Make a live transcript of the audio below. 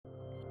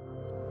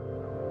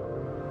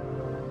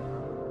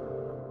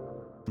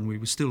We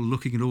were still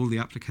looking at all the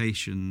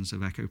applications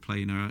of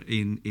echoplanar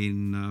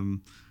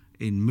in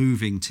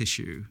moving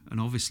tissue, and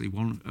obviously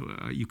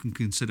you can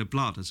consider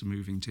blood as a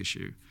moving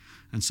tissue.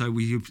 And so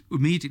we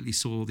immediately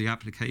saw the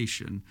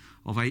application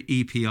of a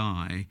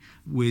EPI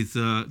with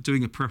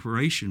doing a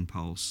preparation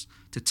pulse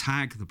to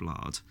tag the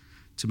blood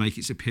to make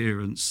its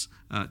appearance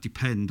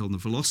depend on the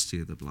velocity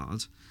of the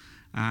blood.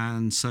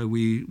 And so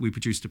we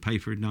produced a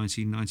paper in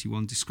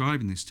 1991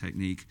 describing this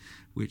technique,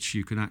 which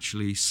you can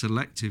actually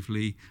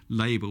selectively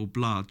label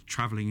blood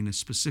traveling in a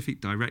specific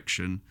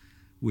direction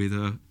with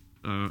a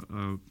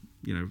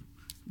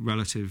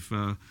relative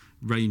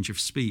range of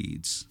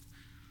speeds.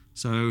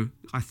 So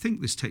I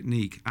think this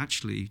technique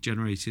actually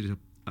generated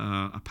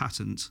a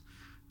patent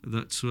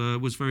that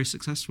was very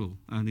successful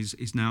and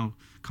is now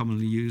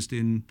commonly used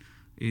in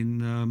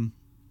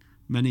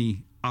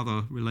many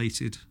other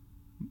related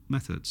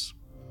methods.